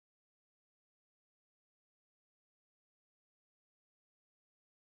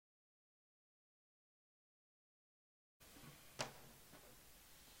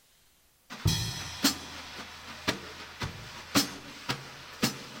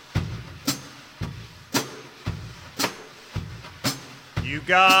You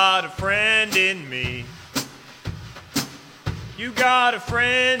got a friend in me. You got a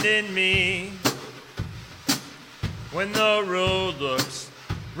friend in me. When the road looks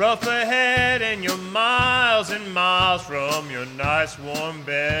rough ahead and you're miles and miles from your nice warm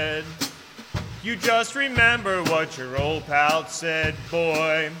bed, you just remember what your old pal said.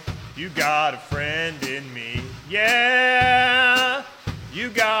 Boy, you got a friend in me. Yeah, you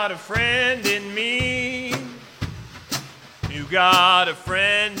got a friend in me. You got a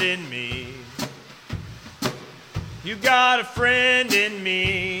friend in me. You got a friend in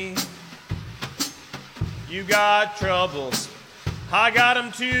me. You got troubles, I got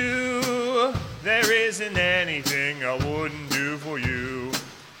them too. There isn't anything I wouldn't do for you.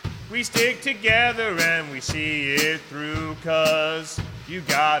 We stick together and we see it through, 'cause you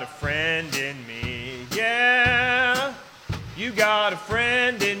got a friend in me. Yeah, you got a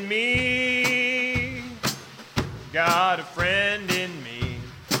friend in me. Got a friend in me.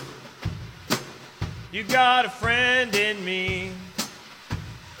 You got a friend in me.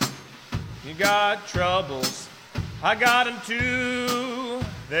 You got troubles, I got them too.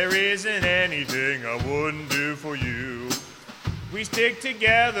 There isn't anything I wouldn't do for you. We stick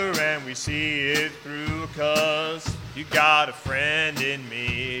together and we see it through, 'cause you got a friend in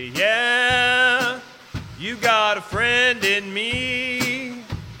me. Yeah, you got a friend in me.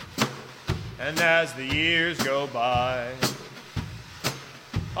 And as the years go by,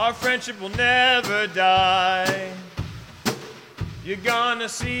 our friendship will never die. You're gonna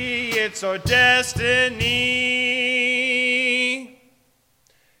see it's our destiny.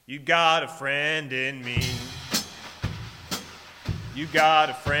 You got a friend in me. You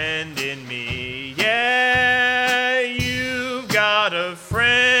got a friend in me. Yeah, you've got a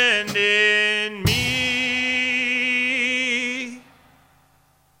friend in me.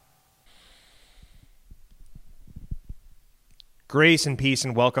 Grace and peace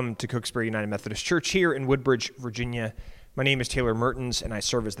and welcome to Cokesbury United Methodist Church here in Woodbridge, Virginia. My name is Taylor Mertens and I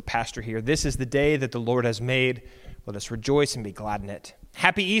serve as the pastor here. This is the day that the Lord has made. Let us rejoice and be glad in it.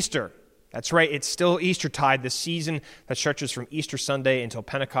 Happy Easter. That's right, it's still Eastertide, this season that stretches from Easter Sunday until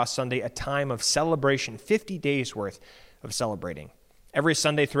Pentecost Sunday, a time of celebration, 50 days worth of celebrating. Every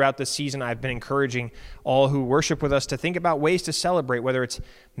Sunday throughout this season, I've been encouraging all who worship with us to think about ways to celebrate, whether it's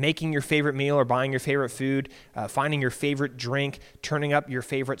making your favorite meal or buying your favorite food, finding your favorite drink, turning up your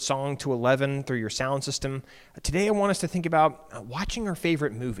favorite song to 11 through your sound system. Today, I want us to think about watching our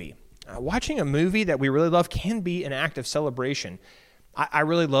favorite movie. Watching a movie that we really love can be an act of celebration. I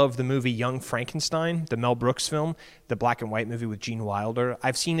really love the movie Young Frankenstein, the Mel Brooks film, the black and white movie with Gene Wilder.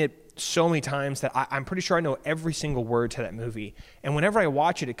 I've seen it so many times that I'm pretty sure I know every single word to that movie. And whenever I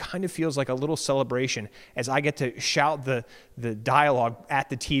watch it, it kind of feels like a little celebration as I get to shout the dialogue at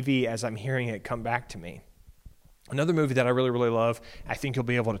the TV as I'm hearing it come back to me. Another movie that I really, really love, I think you'll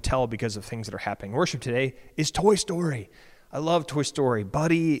be able to tell because of things that are happening in worship today, is Toy Story. I love Toy Story.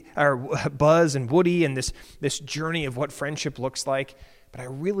 Buzz and Woody and this journey of what friendship looks like. But I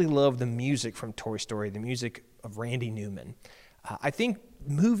really love the music from Toy Story, the music of Randy Newman. I think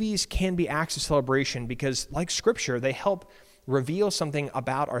movies can be acts of celebration because, like Scripture, they help reveal something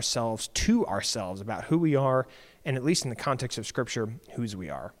about ourselves to ourselves, about who we are, and at least in the context of Scripture, whose we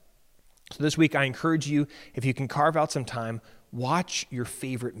are. So this week, I encourage you, if you can carve out some time, watch your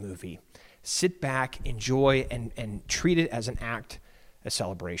favorite movie. Sit back, enjoy, and treat it as an act of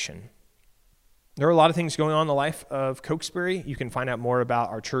celebration. There are a lot of things going on in the life of Cokesbury. You can find out more about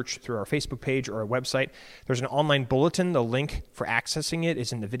our church through our Facebook page or our website. There's an online bulletin. The link for accessing it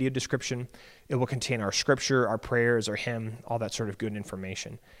is in the video description. It will contain our scripture, our prayers, our hymn, all that sort of good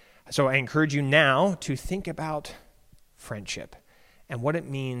information. So I encourage you now to think about friendship and what it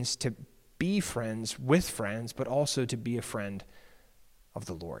means to be friends with friends, but also to be a friend of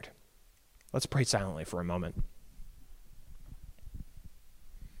the Lord. Let's pray silently for a moment.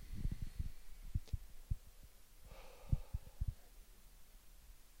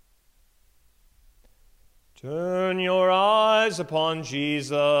 Turn your eyes upon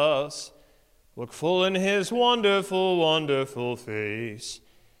Jesus. Look full in his wonderful, wonderful face,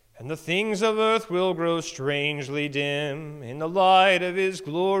 and the things of earth will grow strangely dim in the light of his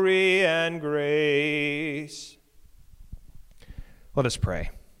glory and grace. Let us pray.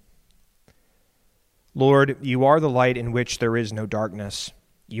 Lord, you are the light in which there is no darkness.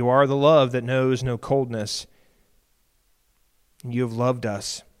 You are the love that knows no coldness. You have loved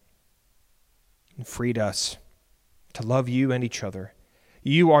us and freed us to love you and each other.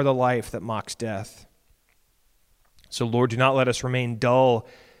 You are the life that mocks death. So, Lord, do not let us remain dull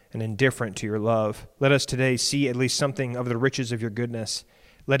and indifferent to your love. Let us today see at least something of the riches of your goodness.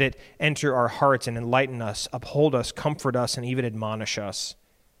 Let it enter our hearts and enlighten us, uphold us, comfort us, and even admonish us.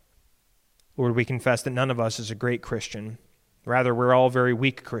 Lord, we confess that none of us is a great Christian. Rather, we're all very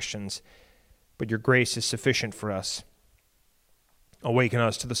weak Christians, but your grace is sufficient for us. Awaken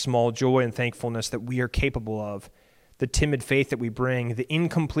us to the small joy and thankfulness that we are capable of, the timid faith that we bring, the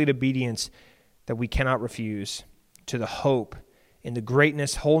incomplete obedience that we cannot refuse, to the hope in the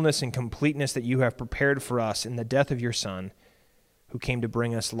greatness, wholeness, and completeness that you have prepared for us in the death of your Son, who came to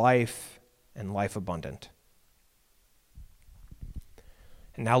bring us life and life abundant.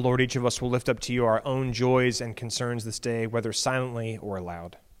 And now, Lord, each of us will lift up to you our own joys and concerns this day, whether silently or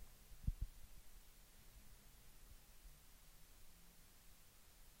aloud.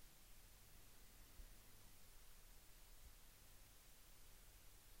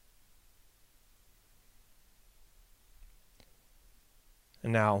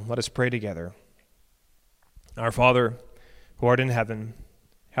 And now, let us pray together. Our Father, who art in heaven,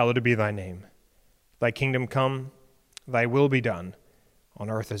 hallowed be thy name. Thy kingdom come, thy will be done, on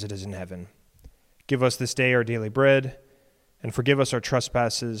earth as it is in heaven. Give us this day our daily bread, and forgive us our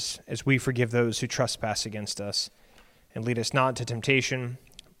trespasses, as we forgive those who trespass against us. And lead us not into temptation,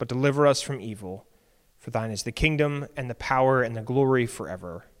 but deliver us from evil. For thine is the kingdom, and the power, and the glory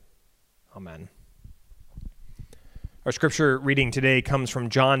forever. Amen. Our scripture reading today comes from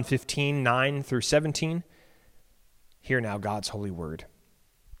John 15, 9 through 17. Hear now God's holy word.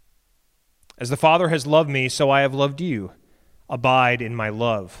 As the Father has loved me, so I have loved you. Abide in my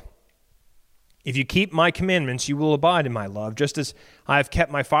love. If you keep my commandments, you will abide in my love, just as I have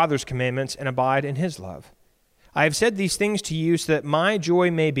kept my Father's commandments and abide in his love. I have said these things to you so that my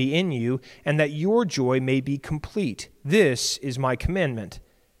joy may be in you, and that your joy may be complete. This is my commandment,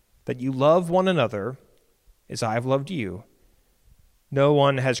 that you love one another as I have loved you. No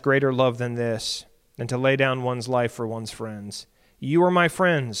one has greater love than this, than to lay down one's life for one's friends. You are my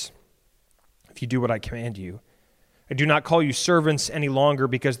friends, if you do what I command you. I do not call you servants any longer,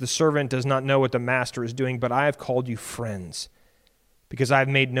 because the servant does not know what the master is doing, but I have called you friends, because I have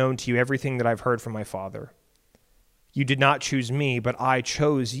made known to you everything that I've heard from my Father. You did not choose me, but I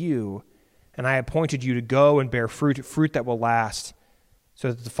chose you, and I appointed you to go and bear fruit that will last, so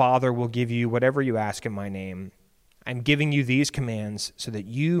that the Father will give you whatever you ask in my name. I am giving you these commands so that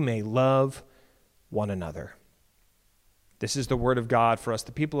you may love one another. This is the word of God for us,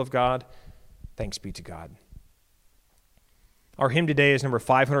 the people of God. Thanks be to God. Our hymn today is number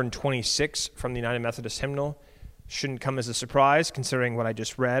 526 from the United Methodist Hymnal. Shouldn't come as a surprise, considering what I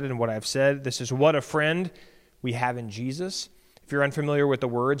just read and what I've said. This is What a Friend We Have in Jesus. If you're unfamiliar with the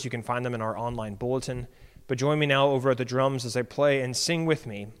words, you can find them in our online bulletin. But join me now over at the drums as I play and sing with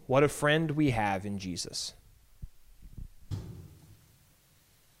me, What a Friend We Have in Jesus.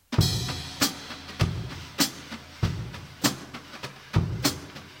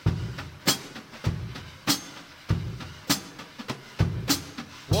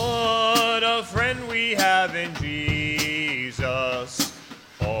 What a friend we have in Jesus,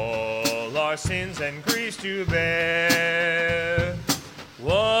 all our sins and griefs to bear.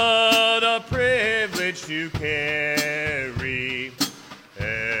 What a privilege to carry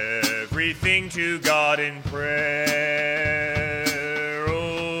everything to God in prayer.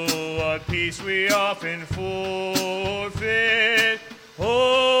 Oh, what peace we often forfeit.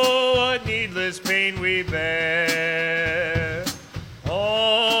 Oh, what needless pain we bear.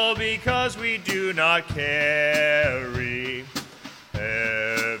 All because we do not carry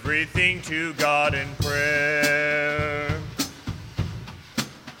everything to God in prayer.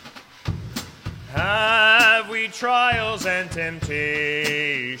 Have we trials and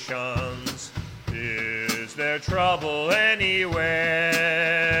temptations? Is there trouble anywhere?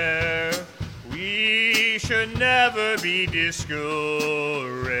 We should never be discouraged.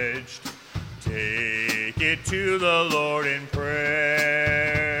 Take it to the Lord in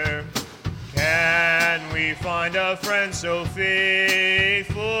prayer. Can we find a friend so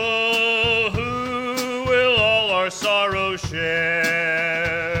faithful who will all our sorrows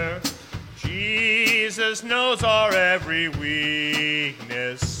share? Jesus knows our every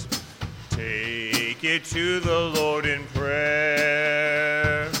weakness. Take it to the Lord in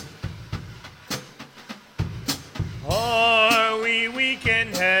prayer. Are we weak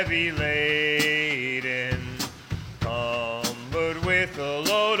and heavy laden, cumbered with a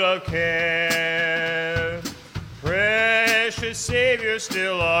load of care? Precious Savior,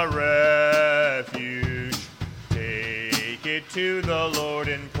 still our refuge. Take it to the Lord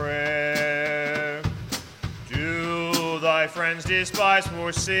in prayer. Do thy friends despise,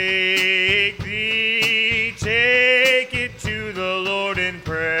 forsake thee? Take it to the Lord in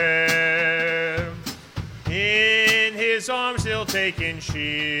prayer. In his his arms he'll take and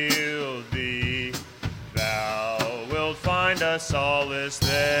shield thee. Thou wilt find a solace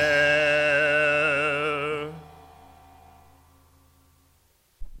there.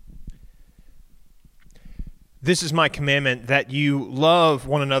 This is my commandment, that you love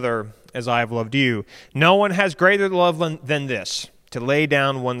one another as I have loved you. No one has greater love than this, to lay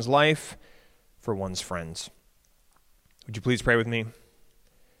down one's life for one's friends. Would you please pray with me?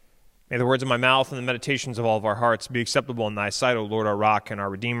 May the words of my mouth and the meditations of all of our hearts be acceptable in thy sight, O Lord, our rock and our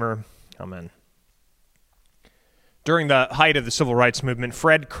Redeemer. Amen. During the height of the civil rights movement,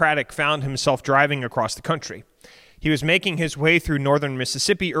 Fred Craddock found himself driving across the country. He was making his way through northern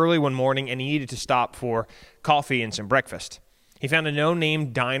Mississippi early one morning, and he needed to stop for coffee and some breakfast. He found a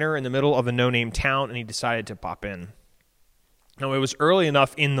no-name diner in the middle of a no-name town, and he decided to pop in. Now, it was early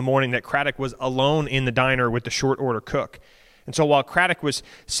enough in the morning that Craddock was alone in the diner with the short-order cook. And so while Craddock was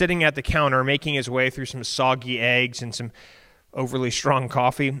sitting at the counter making his way through some soggy eggs and some overly strong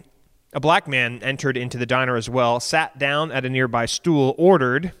coffee, a black man entered into the diner as well, sat down at a nearby stool,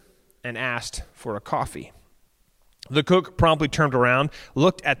 ordered, and asked for a coffee. The cook promptly turned around,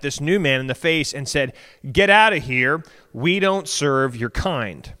 looked at this new man in the face, and said, "Get out of here. We don't serve your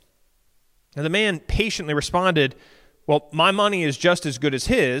kind." Now the man patiently responded, "Well, my money is just as good as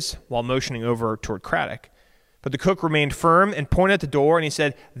his," while motioning over toward Craddock. But the cook remained firm and pointed at the door, and he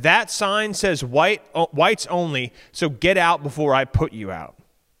said, "That sign says whites only, so get out before I put you out."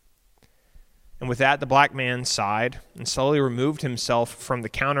 And with that, the black man sighed and slowly removed himself from the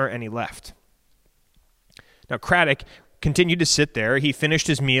counter, and he left. Now, Craddock continued to sit there. He finished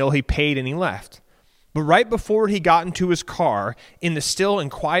his meal, he paid, and he left. But right before he got into his car, in the still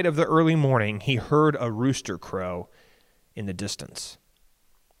and quiet of the early morning, he heard a rooster crow in the distance.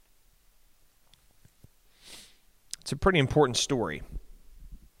 It's a pretty important story.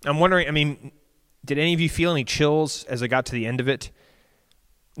 I'm wondering, did any of you feel any chills as I got to the end of it?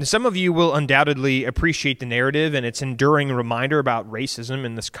 Some of you will undoubtedly appreciate the narrative and its enduring reminder about racism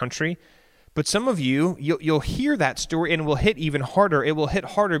in this country. But some of you'll hear that story and it will hit even harder. It will hit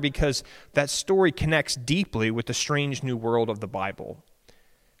harder because that story connects deeply with the strange new world of the Bible.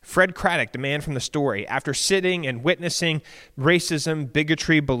 Fred Craddock, the man from the story, after sitting and witnessing racism,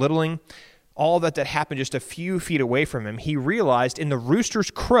 bigotry, belittling, all that happened just a few feet away from him, he realized in the rooster's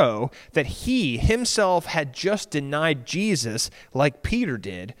crow that he himself had just denied Jesus like Peter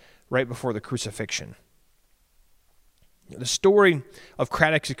did right before the crucifixion. The story of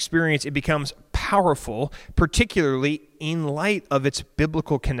Craddock's experience, it becomes powerful, particularly in light of its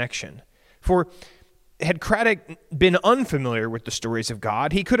biblical connection. For had Craddock been unfamiliar with the stories of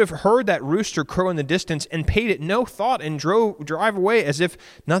God, he could have heard that rooster crow in the distance and paid it no thought and drive away as if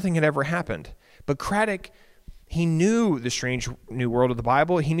nothing had ever happened. But Craddock, he knew the strange new world of the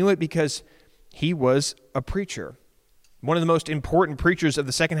Bible. He knew it because he was a preacher. One of the most important preachers of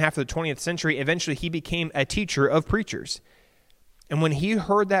the second half of the 20th century. Eventually, he became a teacher of preachers. And when he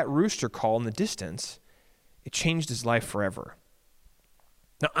heard that rooster call in the distance, it changed his life forever.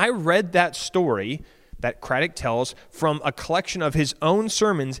 Now, I read that story that Craddock tells from a collection of his own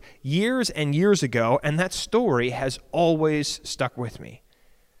sermons years and years ago, and that story has always stuck with me.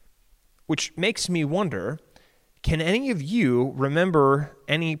 Which makes me wonder, can any of you remember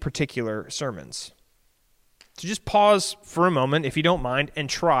any particular sermons? So just pause for a moment, if you don't mind, and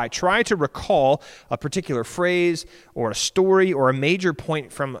try to recall a particular phrase or a story or a major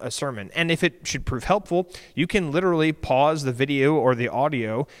point from a sermon. And if it should prove helpful, you can literally pause the video or the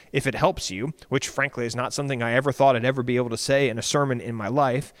audio if it helps you, which frankly is not something I ever thought I'd ever be able to say in a sermon in my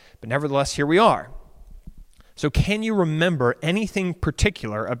life, but nevertheless, here we are. So can you remember anything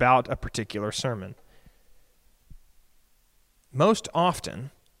particular about a particular sermon? Most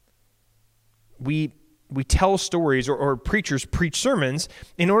often, we tell stories or preachers preach sermons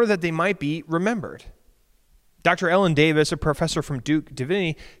in order that they might be remembered. Dr. Ellen Davis, a professor from Duke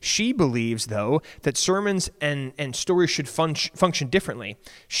Divinity, she believes, though, that sermons and stories should function differently.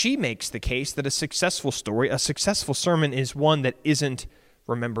 She makes the case that a successful story, a successful sermon, is one that isn't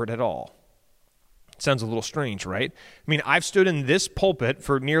remembered at all. Sounds a little strange, right? I've stood in this pulpit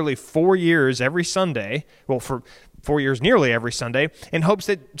for nearly 4 years every Sunday, for 4 years nearly every Sunday, in hopes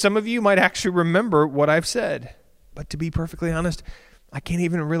that some of you might actually remember what I've said. But to be perfectly honest, I can't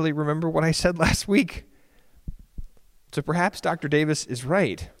even really remember what I said last week. So perhaps Dr. Davis is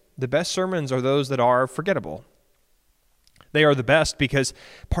right. The best sermons are those that are forgettable. They are the best because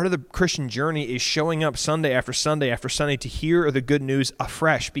part of the Christian journey is showing up Sunday after Sunday after Sunday to hear the good news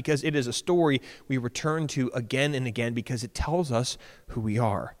afresh, because it is a story we return to again and again because it tells us who we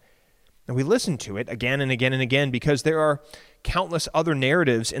are. And we listen to it again and again and again because there are countless other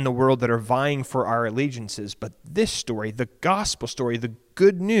narratives in the world that are vying for our allegiances. But this story, the gospel story, the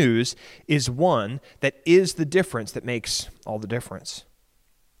good news, is one that is the difference that makes all the difference.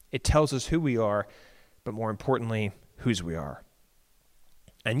 It tells us who we are, but more importantly, whose we are.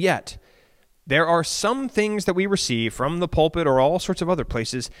 And yet, there are some things that we receive from the pulpit or all sorts of other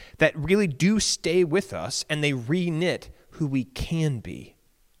places that really do stay with us, and they re-knit who we can be.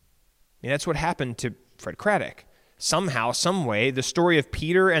 And that's what happened to Fred Craddock. Somehow, some way, the story of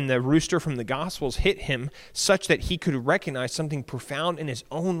Peter and the rooster from the Gospels hit him such that he could recognize something profound in his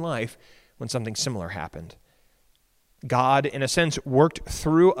own life when something similar happened. God, in a sense, worked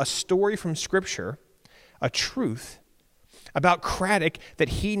through a story from Scripture, a truth about Craddock that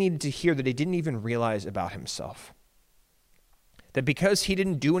he needed to hear that he didn't even realize about himself. That because he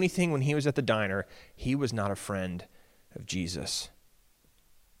didn't do anything when he was at the diner, he was not a friend of Jesus.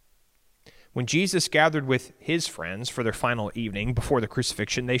 When Jesus gathered with his friends for their final evening before the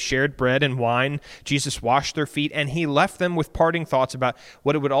crucifixion, they shared bread and wine. Jesus washed their feet, and he left them with parting thoughts about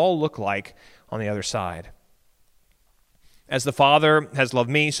what it would all look like on the other side. As the Father has loved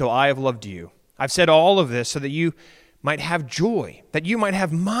me, so I have loved you. I've said all of this so that you might have joy, that you might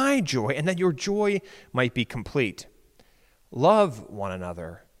have my joy, and that your joy might be complete. Love one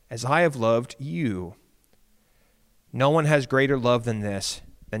another as I have loved you. No one has greater love than this,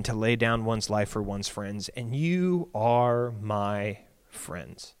 than to lay down one's life for one's friends, and you are my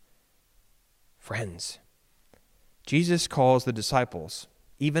friends. Friends. Jesus calls the disciples,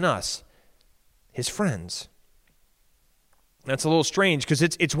 even us, his friends. That's a little strange because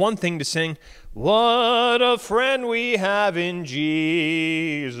it's one thing to sing, "What a friend we have in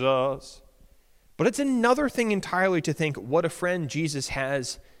Jesus." But it's another thing entirely to think, what a friend Jesus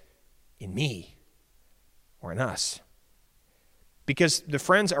has in me or in us. Because the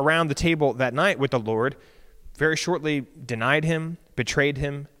friends around the table that night with the Lord very shortly denied him, betrayed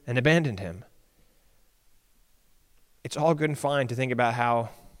him, and abandoned him. It's all good and fine to think about how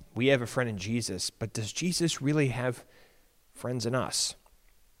we have a friend in Jesus, but does Jesus really have friends in us?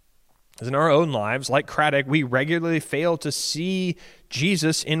 As in our own lives, like Craddock, we regularly fail to see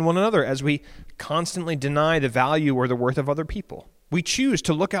Jesus in one another as we constantly deny the value or the worth of other people. We choose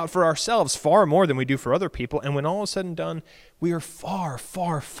to look out for ourselves far more than we do for other people, and when all is said and done, we are far,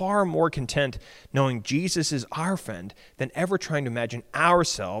 far, far more content knowing Jesus is our friend than ever trying to imagine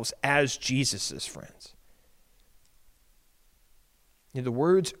ourselves as Jesus' friends. The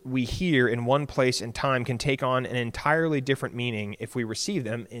words we hear in one place and time can take on an entirely different meaning if we receive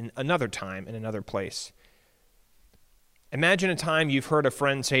them in another time, in another place. Imagine a time you've heard a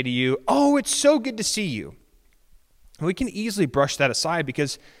friend say to you, "Oh, it's so good to see you." We can easily brush that aside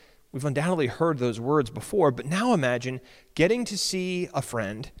because we've undoubtedly heard those words before, but now imagine getting to see a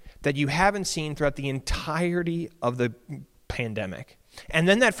friend that you haven't seen throughout the entirety of the pandemic. And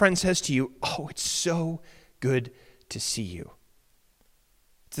then that friend says to you, "Oh, it's so good to see you."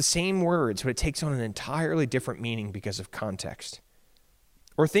 It's the same words, but it takes on an entirely different meaning because of context.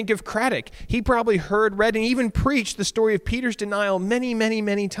 Or think of Craddock. He probably heard, read, and even preached the story of Peter's denial many, many,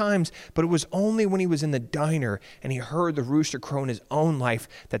 many times, but it was only when he was in the diner and he heard the rooster crow in his own life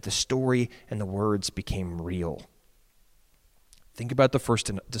that the story and the words became real. Think about the first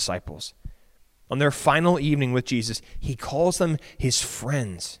disciples. On their final evening with Jesus, he calls them his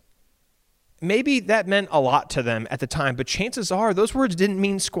friends. Maybe that meant a lot to them at the time, but chances are those words didn't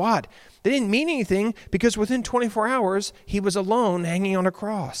mean squat. They didn't mean anything because within 24 hours, he was alone hanging on a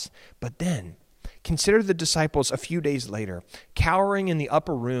cross. But then, consider the disciples a few days later, cowering in the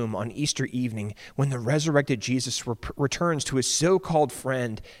upper room on Easter evening when the resurrected Jesus returns to his so-called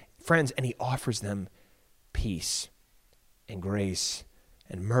friends, and he offers them peace and grace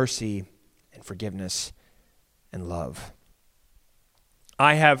and mercy and forgiveness and love.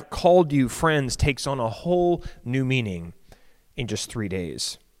 "I have called you friends" takes on a whole new meaning in just 3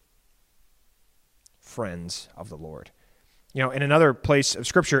 days. Friends of the Lord. In another place of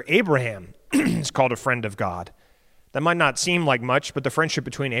Scripture, Abraham is called a friend of God. That might not seem like much, but the friendship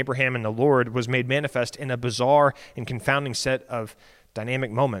between Abraham and the Lord was made manifest in a bizarre and confounding set of dynamic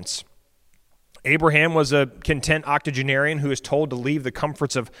moments. Abraham was a content octogenarian who is told to leave the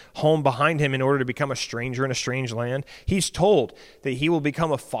comforts of home behind him in order to become a stranger in a strange land. He's told that he will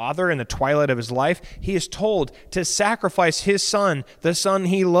become a father in the twilight of his life. He is told to sacrifice his son, the son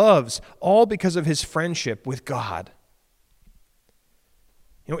he loves, all because of his friendship with God.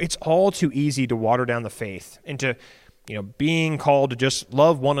 It's all too easy to water down the faith into, being called to just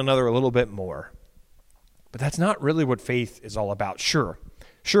love one another a little bit more. But that's not really what faith is all about. Sure,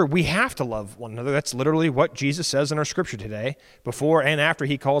 we have to love one another. That's literally what Jesus says in our scripture today, before and after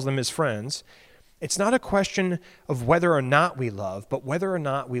he calls them his friends. It's not a question of whether or not we love, but whether or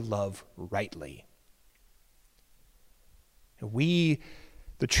not we love rightly. We,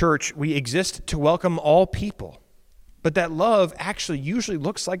 the church, we exist to welcome all people, but that love actually usually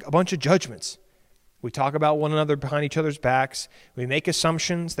looks like a bunch of judgments. We talk about one another behind each other's backs. We make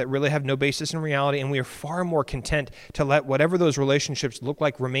assumptions that really have no basis in reality, and we are far more content to let whatever those relationships look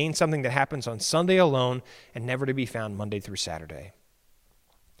like remain something that happens on Sunday alone and never to be found Monday through Saturday.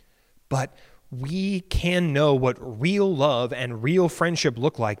 But we can know what real love and real friendship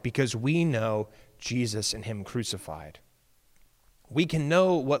look like because we know Jesus and Him crucified. We can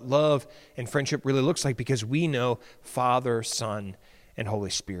know what love and friendship really looks like because we know Father, Son, and Holy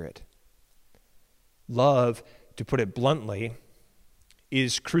Spirit. Love, to put it bluntly,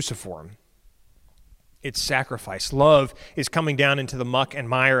 is cruciform. It's sacrifice. Love is coming down into the muck and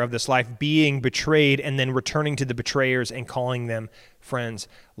mire of this life, being betrayed and then returning to the betrayers and calling them friends.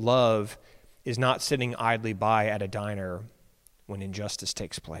 Love is not sitting idly by at a diner when injustice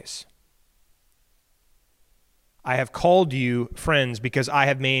takes place. I have called you friends because I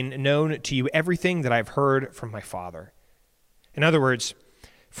have made known to you everything that I've heard from my Father. In other words,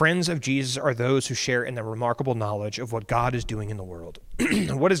 friends of Jesus are those who share in the remarkable knowledge of what God is doing in the world.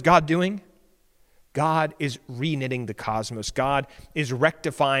 What is God doing? God is reknitting the cosmos. God is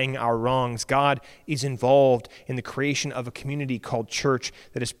rectifying our wrongs. God is involved in the creation of a community called church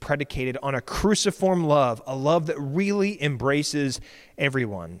that is predicated on a cruciform love, a love that really embraces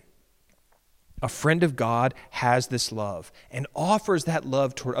everyone. A friend of God has this love and offers that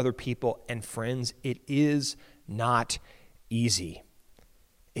love toward other people. And friends, it is not easy.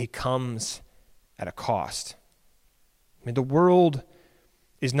 It comes at a cost. I mean, the world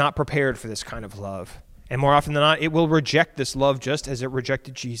is not prepared for this kind of love. And more often than not, it will reject this love just as it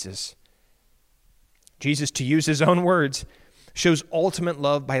rejected Jesus. Jesus, to use his own words, shows ultimate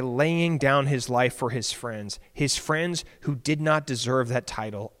love by laying down his life for his friends who did not deserve that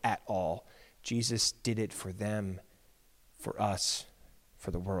title at all. Jesus did it for them, for us,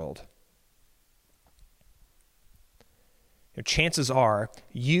 for the world. Chances are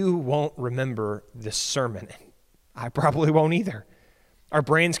you won't remember this sermon. I probably won't either. Our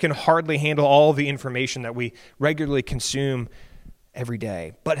brains can hardly handle all the information that we regularly consume every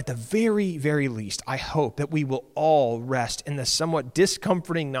day. But at the very, very least, I hope that we will all rest in the somewhat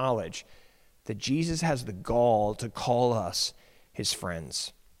discomforting knowledge that Jesus has the gall to call us his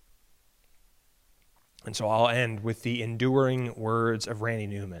friends. And so I'll end with the enduring words of Randy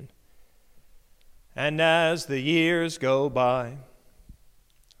Newman. And as the years go by,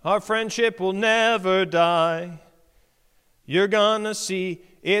 our friendship will never die. You're gonna see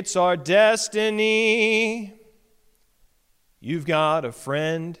it's our destiny. You've got a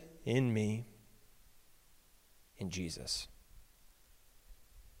friend in me, in Jesus.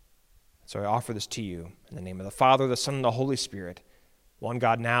 So I offer this to you in the name of the Father, the Son, and the Holy Spirit, one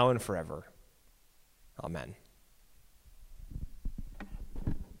God now and forever. Amen.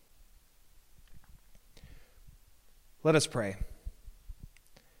 Let us pray.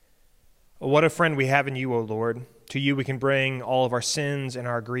 Oh, what a friend we have in you, O Lord. To you we can bring all of our sins and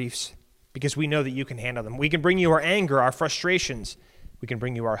our griefs because we know that you can handle them. We can bring you our anger, our frustrations. We can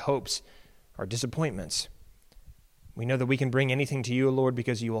bring you our hopes, our disappointments. We know that we can bring anything to you, O Lord,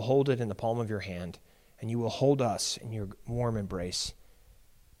 because you will hold it in the palm of your hand and you will hold us in your warm embrace.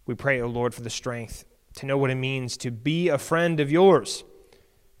 We pray, O Lord, for the strength to know what it means to be a friend of yours,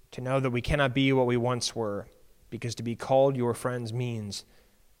 to know that we cannot be what we once were, because to be called your friends means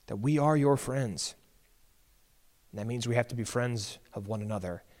that we are your friends. And that means we have to be friends of one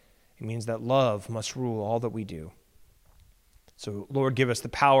another. It means that love must rule all that we do. So, Lord, give us the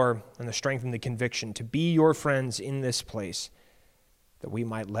power and the strength and the conviction to be your friends in this place, that we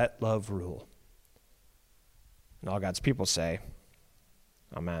might let love rule. And all God's people say,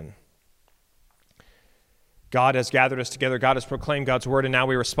 Amen. God has gathered us together. God has proclaimed God's word, and now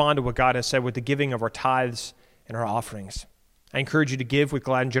we respond to what God has said with the giving of our tithes and our offerings. I encourage you to give with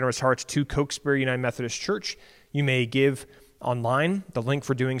glad and generous hearts to Cokesbury United Methodist Church. You may give online. The link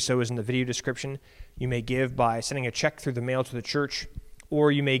for doing so is in the video description. You may give by sending a check through the mail to the church,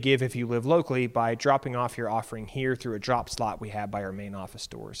 or you may give if you live locally by dropping off your offering here through a drop slot we have by our main office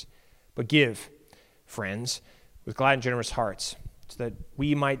doors. But give, friends, with glad and generous hearts, so that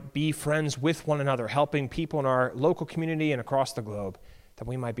we might be friends with one another, helping people in our local community and across the globe, that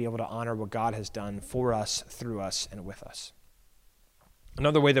we might be able to honor what God has done for us, through us, and with us.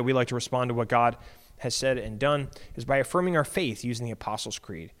 Another way that we like to respond to what God has said and done is by affirming our faith using the Apostles'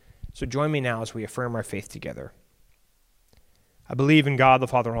 Creed. So join me now as we affirm our faith together. I believe in God the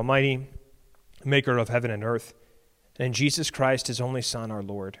Father Almighty, maker of heaven and earth, and in Jesus Christ, his only Son, our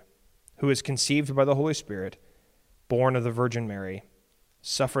Lord, who was conceived by the Holy Spirit, born of the Virgin Mary,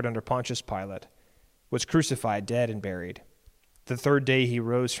 suffered under Pontius Pilate, was crucified, dead, and buried. The third day he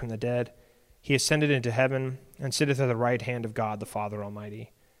rose from the dead. He ascended into heaven, and sitteth at the right hand of God the Father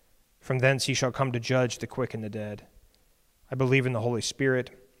Almighty. From thence he shall come to judge the quick and the dead. I believe in the Holy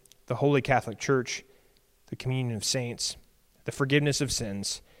Spirit, the Holy Catholic Church, the communion of saints, the forgiveness of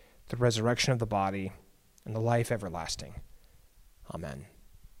sins, the resurrection of the body, and the life everlasting. Amen.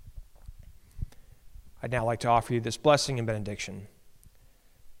 I'd now like to offer you this blessing and benediction.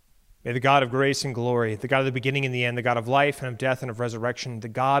 May the God of grace and glory, the God of the beginning and the end, the God of life and of death and of resurrection, the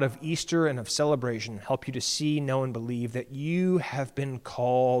God of Easter and of celebration, help you to see, know, and believe that you have been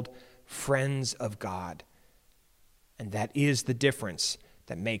called friends of God. And that is the difference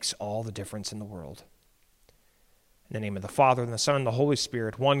that makes all the difference in the world. In the name of the Father, and the Son, and the Holy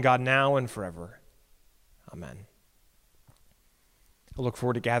Spirit, one God now and forever. Amen. I look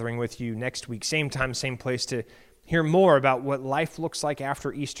forward to gathering with you next week, same time, same place, to hear more about what life looks like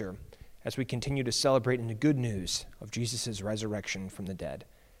after Easter as we continue to celebrate in the good news of Jesus' resurrection from the dead.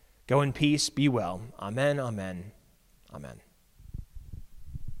 Go in peace, be well. Amen, amen, amen.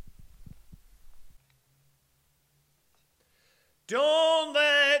 Don't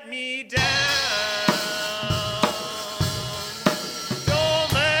let me down.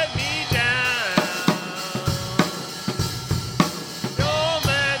 Don't let me down. Don't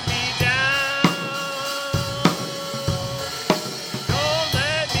let me down. Don't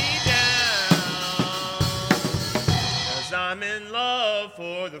let me down. 'Cause I'm in love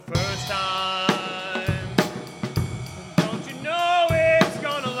for the first time.